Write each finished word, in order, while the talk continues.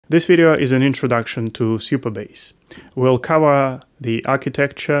This video is an introduction to Supabase. We'll cover the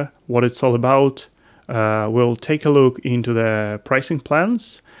architecture, what it's all about. We'll take a look into the pricing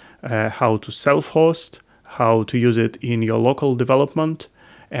plans, how to self-host, how to use it in your local development,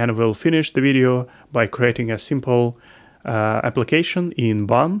 and we'll finish the video by creating a simple application in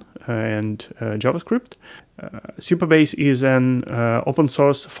Bun and JavaScript. Supabase is an open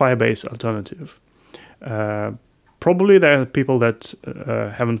source Firebase alternative. Probably there are people that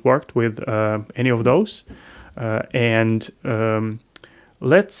haven't worked with any of those, let's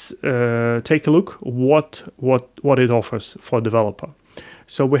take a look what it offers for developer.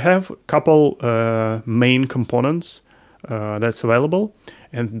 So we have a couple main components that's available,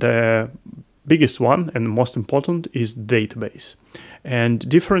 and the biggest one and most important is database. And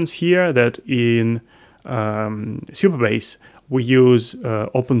difference here that in Supabase we use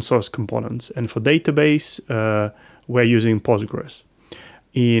open source components, and for database we're using Postgres.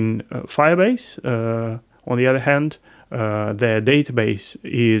 In Firebase, on the other hand, the database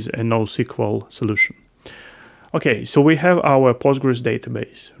is a NoSQL solution. Okay, so we have our Postgres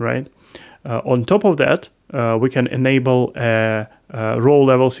database, right? On top of that, we can enable a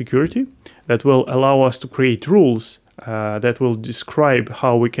row-level security that will allow us to create rules that will describe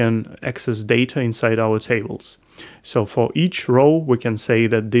how we can access data inside our tables. So for each row, we can say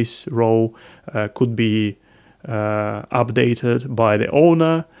that this row could be updated by the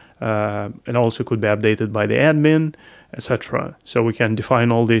owner, and also could be updated by the admin, etc. So we can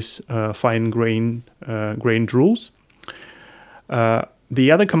define all these fine-grained rules.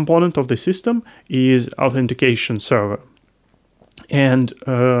 The other component of the system is authentication server, and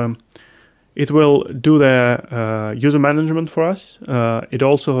it will do the user management for us. It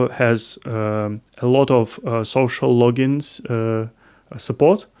also has a lot of social logins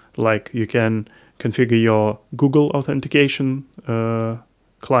support, like you can configure your Google authentication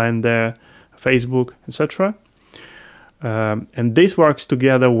client there, Facebook, etc. And this works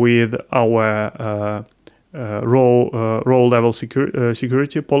together with our row level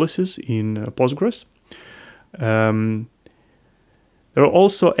security policies in Postgres. There are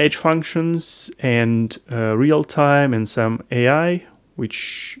also edge functions and real-time and some AI,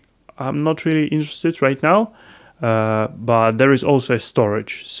 which I'm not really interested right now, but there is also a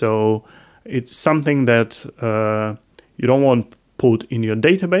storage. So it's something that you don't want put in your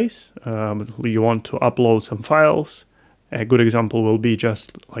database, but you want to upload some files. A good example will be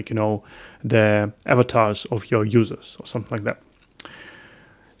just like, the avatars of your users or something like that.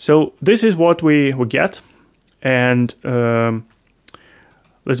 So this is what we get. And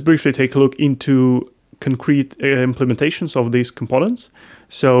let's briefly take a look into concrete implementations of these components.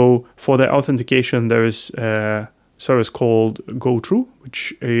 So for the authentication, there is a service called GoTrue,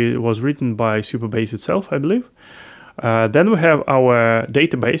 which was written by Supabase itself, I believe. Then we have our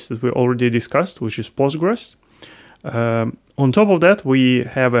database that we already discussed, which is Postgres. On top of that, we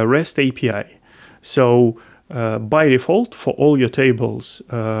have a REST API. So by default, for all your tables,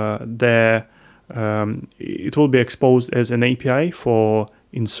 it will be exposed as an API for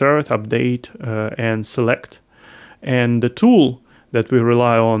insert, update, and select. And the tool that we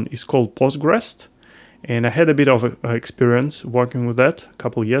rely on is called PostgreSQL. And I had a bit of experience working with that a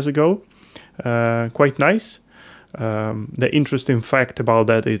couple of years ago. Quite nice. The interesting fact about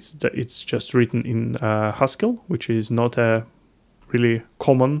that is that it's just written in Haskell, which is not a really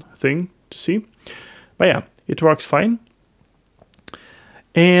common thing to see. But yeah, it works fine.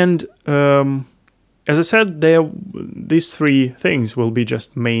 And as I said, these three things will be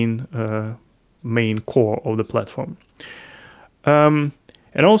just main core of the platform. And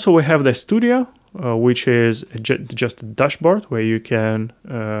also we have the Studio, which is just a dashboard where you can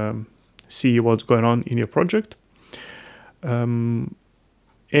see what's going on in your project. And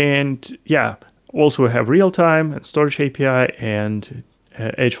yeah, also we have real-time and storage API and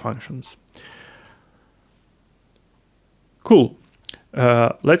edge functions. Cool.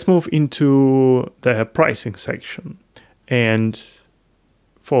 Let's move into the pricing section. And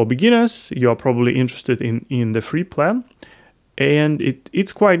for beginners, you're probably interested in the free plan. And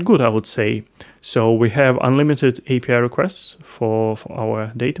it's quite good, I would say. So we have unlimited API requests for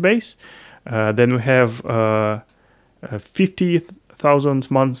our database. Then we have 50,000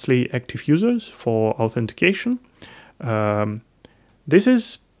 monthly active users for authentication. This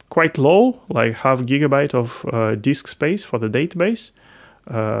is quite low, like ½ GB of disk space for the database.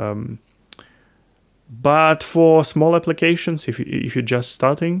 But for small applications, if you're just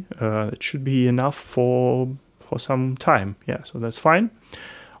starting, it should be enough for some time. Yeah, so that's fine.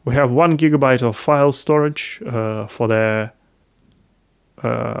 We have 1 GB of file storage for the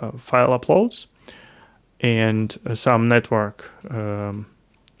file uploads, and some network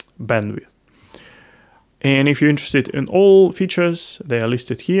bandwidth. And if you're interested in all features, they are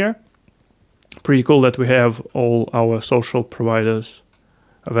listed here. Pretty cool that we have all our social providers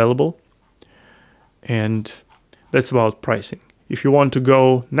available. And that's about pricing. If you want to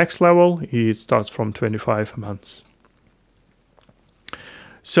go next level, it starts from 25 a month.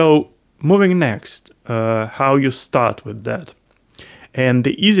 So moving next, how you start with that. And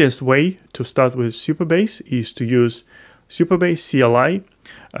the easiest way to start with Supabase is to use Supabase CLI,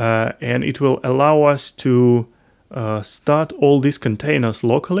 and it will allow us to start all these containers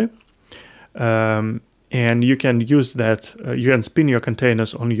locally. And you can use that, you can spin your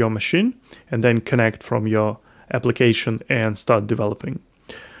containers on your machine and then connect from your application and start developing.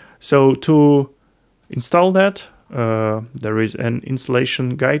 So to install that, there is an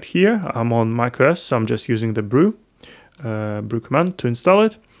installation guide here. I'm on macOS, so I'm just using the brew command to install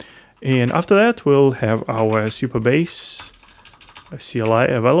it. And after that, we'll have our Supabase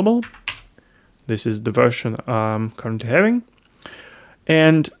CLI available. This is the version I'm currently having.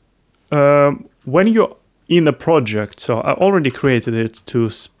 And when you're in a project, so I already created it to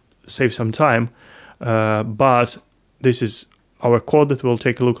save some time, but this is our code that we'll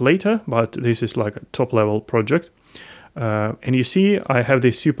take a look later, but this is like a top level project. And you see I have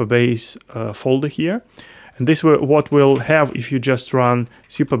this Supabase folder here, and this is what we'll have if you just run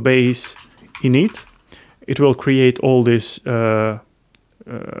Supabase init. It will create all these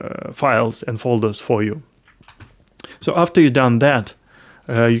files and folders for you. So after you've done that,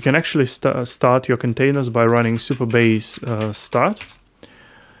 you can actually start your containers by running Supabase start.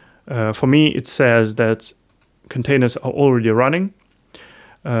 For me, it says that containers are already running,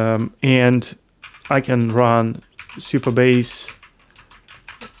 and I can run Supabase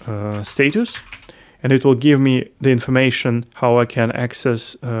status, and it will give me the information how I can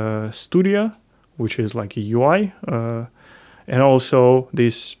access Studio, which is like a UI, and also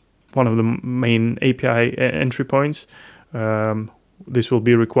this one of the main API entry points. This will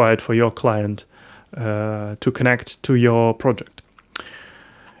be required for your client to connect to your project.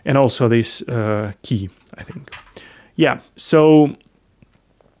 And also this key, I think. Yeah, so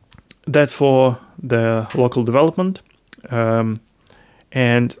that's for the local development.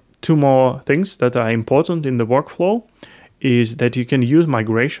 And two more things that are important in the workflow is that you can use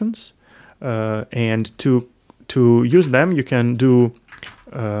migrations. And to use them, you can do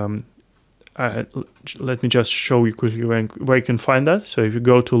let me just show you quickly where you can find that. So if you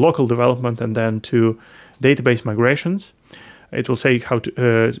go to local development and then to database migrations, it will say how to.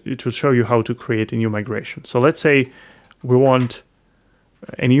 It will show you how to create a new migration. So let's say we want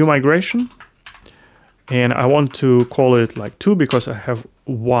a new migration, and I want to call it like 2 because I have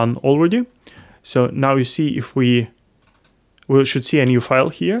one already. So now you see if we should see a new file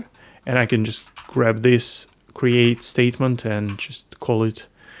here, and I can just grab this create statement and just call it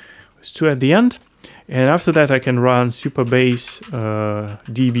 2 at the end. And after that, I can run Supabase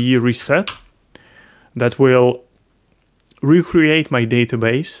db reset. That will recreate my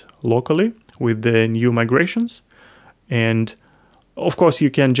database locally with the new migrations. And of course,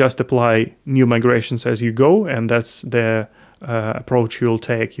 you can just apply new migrations as you go, and that's the approach you'll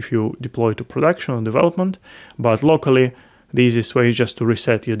take if you deploy to production or development. But locally, the easiest way is just to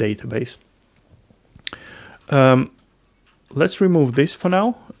reset your database. Let's remove this for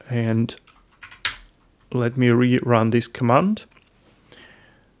now, and let me rerun this command.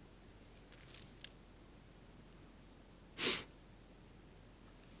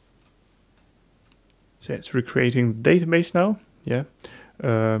 So it's recreating the database now. Yeah,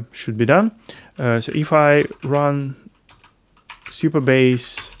 should be done. So if I run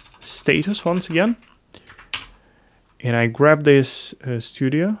Supabase status once again, and I grab this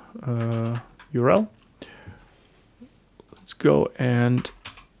studio URL, let's go and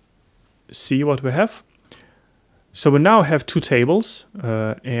see what we have. So we now have 2 tables,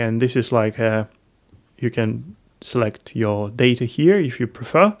 and this is like you can select your data here if you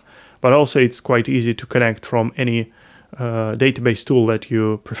prefer, but also it's quite easy to connect from any database tool that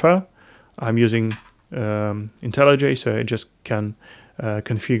you prefer. I'm using IntelliJ, so I just can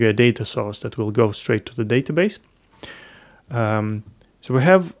configure a data source that will go straight to the database. So we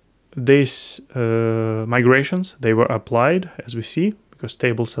have these migrations. They were applied, as we see, because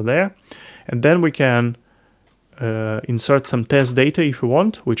tables are there. And then we can insert some test data if we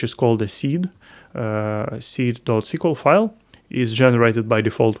want, which is called a seed. Seed.sql file is generated by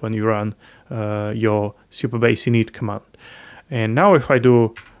default when you run your Supabase init command. And now if I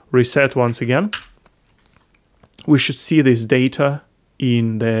do reset once again, we should see this data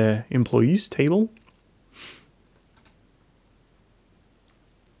in the employees table.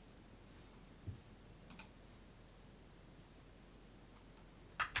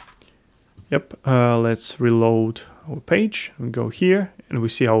 Yep, let's reload our page. We go here and we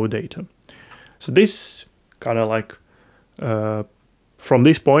see our data. So this kind of like, from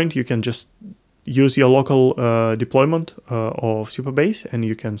this point, you can just use your local deployment of Supabase, and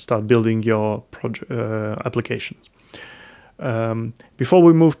you can start building your applications. Before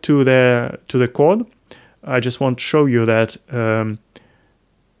we move to the code, I just want to show you that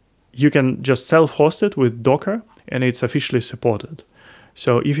you can just self-host it with Docker, and it's officially supported.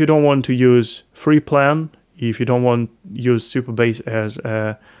 So if you don't want to use free plan, if you don't want to use Supabase as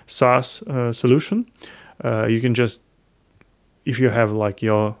a SaaS solution, you can just, if you have like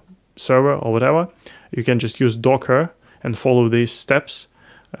your server or whatever, you can just use Docker and follow these steps.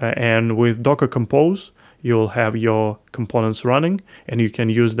 And with Docker Compose, you'll have your components running, and you can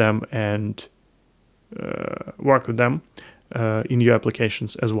use them and work with them in your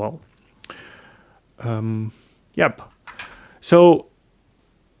applications as well. Yep. So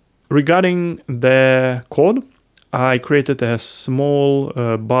regarding the code, I created a small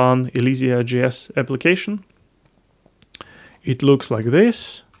Barn Elysia.js application. It looks like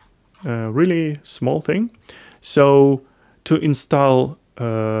this, really small thing. So to install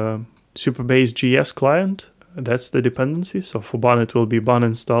Supabase JS client, that's the dependency. So for Barn, it will be Barn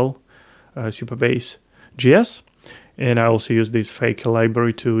install Supabase JS. And I also use this fake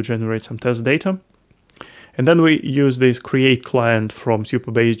library to generate some test data. And then we use this create client from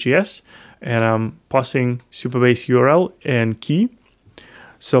Supabase JS, and I'm passing Supabase URL and key.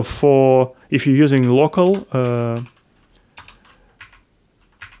 So for, if you're using local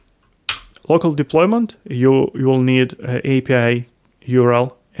deployment, you will need API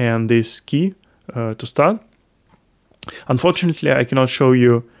URL and this key to start. Unfortunately, I cannot show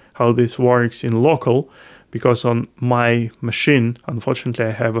you how this works in local, because on my machine, unfortunately,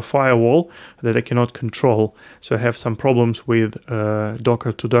 I have a firewall that I cannot control. So I have some problems with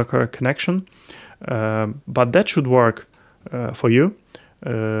Docker to Docker connection, but that should work for you.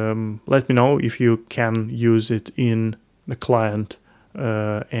 Let me know if you can use it in the client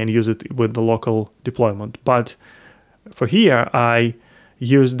and use it with the local deployment. But for here, I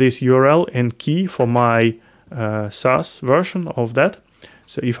use this URL and key for my SaaS version of that.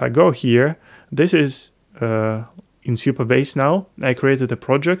 So if I go here, this is in Supabase now. I created a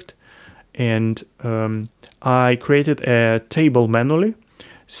project, and I created a table manually.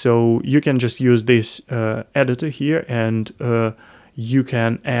 So you can just use this editor here, and you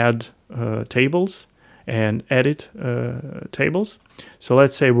can add tables and edit tables. So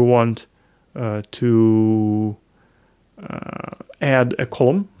let's say we want to add a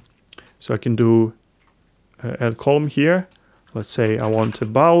column. So I can do add column here. Let's say I want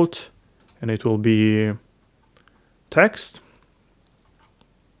about, and it will be text.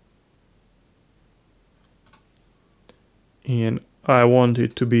 And I want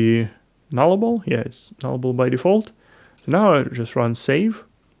it to be nullable. Yeah, it's nullable by default. So now I just run save.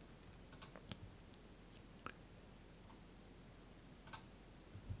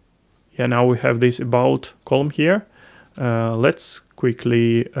 Yeah, now we have this about column here. Let's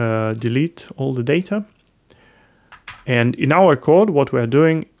quickly delete all the data. And in our code, what we're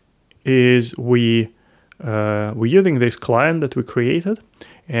doing is we're using this client that we created,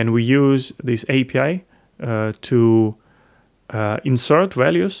 and we use this API to insert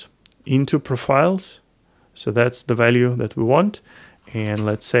values into profiles. So that's the value that we want. And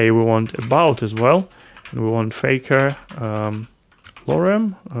let's say we want about as well, and we want faker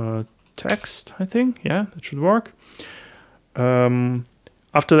lorem text, I think. Yeah, that should work.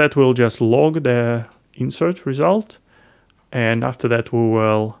 After that, we'll just log the insert result. And after that, we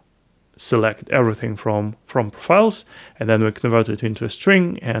will select everything from profiles, and then we convert it into a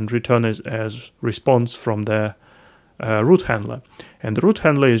string and return it as response from the root handler. And the root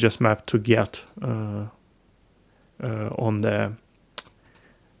handler is just mapped to get on the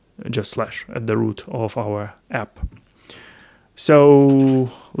just slash at the root of our app.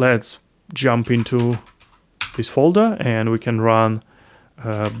 So let's jump into this folder, and we can run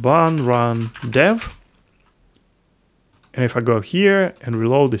run dev. And if I go here and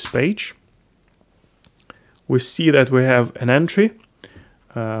reload this page, we see that we have an entry.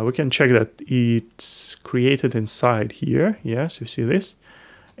 We can check that it's created inside here. Yes, you see this.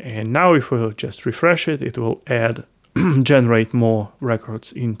 And now if we'll just refresh it, it will add, generate more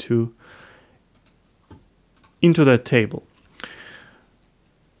records into that table.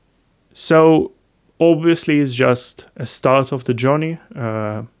 So obviously it's just a start of the journey,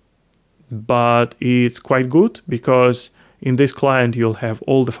 but it's quite good because in this client, you'll have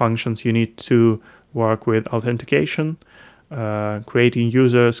all the functions you need to work with authentication, creating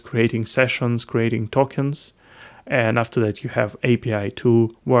users, creating sessions, creating tokens. And after that, you have API to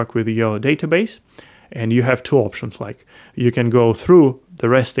work with your database. And you have two options, like you can go through the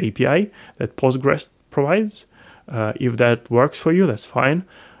REST API that Postgres provides. If that works for you, that's fine.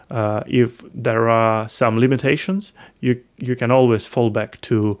 If there are some limitations, you can always fall back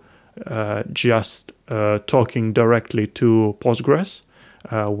to just talking directly to Postgres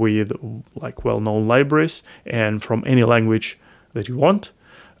with like well-known libraries and from any language that you want.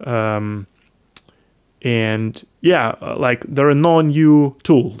 And yeah, like there are no new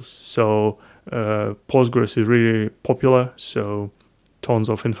tools. So Postgres is really popular. So tons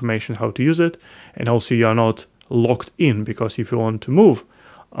of information how to use it. And also you are not locked in, because if you want to move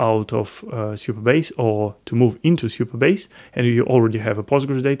out of Supabase or to move into Supabase and you already have a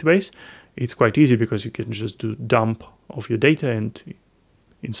Postgres database, it's quite easy because you can just do dump of your data and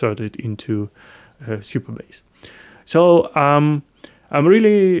insert it into Supabase. So I'm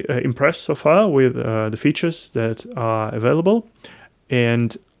really impressed so far with the features that are available,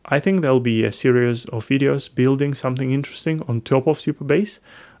 and I think there'll be a series of videos building something interesting on top of Supabase,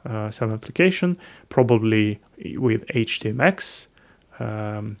 some application, probably with HTMX,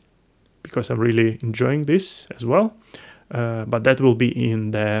 because I'm really enjoying this as well. But that will be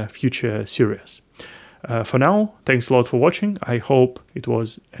in the future series. For now, thanks a lot for watching. I hope it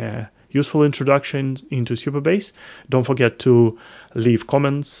was a useful introduction into Supabase. Don't forget to leave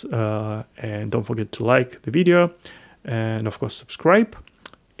comments and don't forget to like the video and of course subscribe.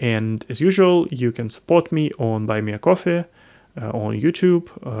 And as usual, you can support me on Buy Me a Coffee, on YouTube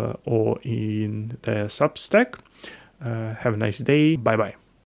or in the Substack. Have a nice day. Bye bye.